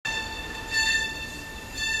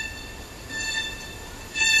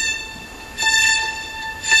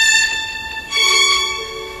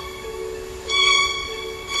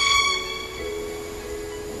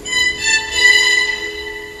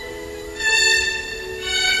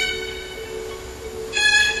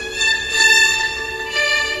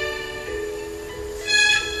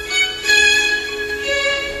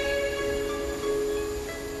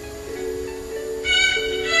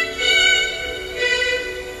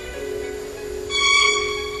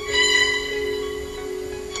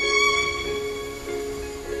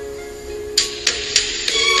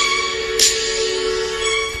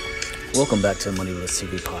Welcome back to Moneyless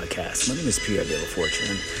TV podcast. My name is Pierre De La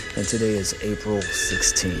Fortune, and today is April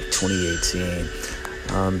 16th, 2018.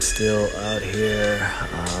 I'm still out here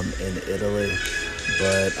in Italy,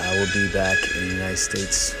 but I will be back in the United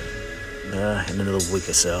States in another week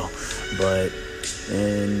or so. But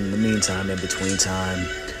in the meantime, in between time,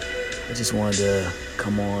 I just wanted to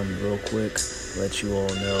come on real quick, let you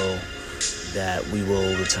all know that we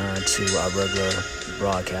will return to our regular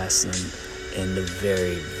broadcasting in the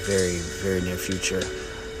very, very, very near future.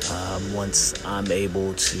 Once I'm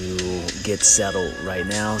able to get settled. Right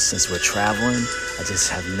now, since we're traveling, I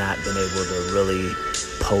just have not been able to really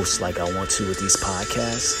post like I want to with these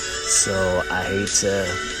podcasts. So I hate to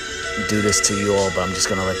do this to you all, but I'm just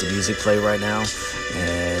going to let the music play right now,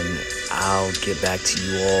 and I'll get back to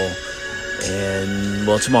you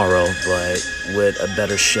all tomorrow, but with a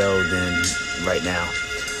better show than right now.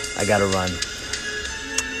 I gotta run.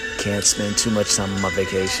 Can't spend too much time on my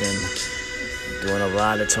vacation doing a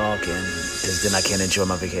lot of talking, because then I can't enjoy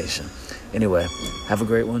my vacation. Anyway, have a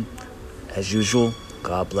great one. As usual,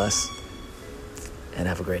 God bless, and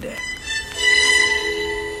have a great day.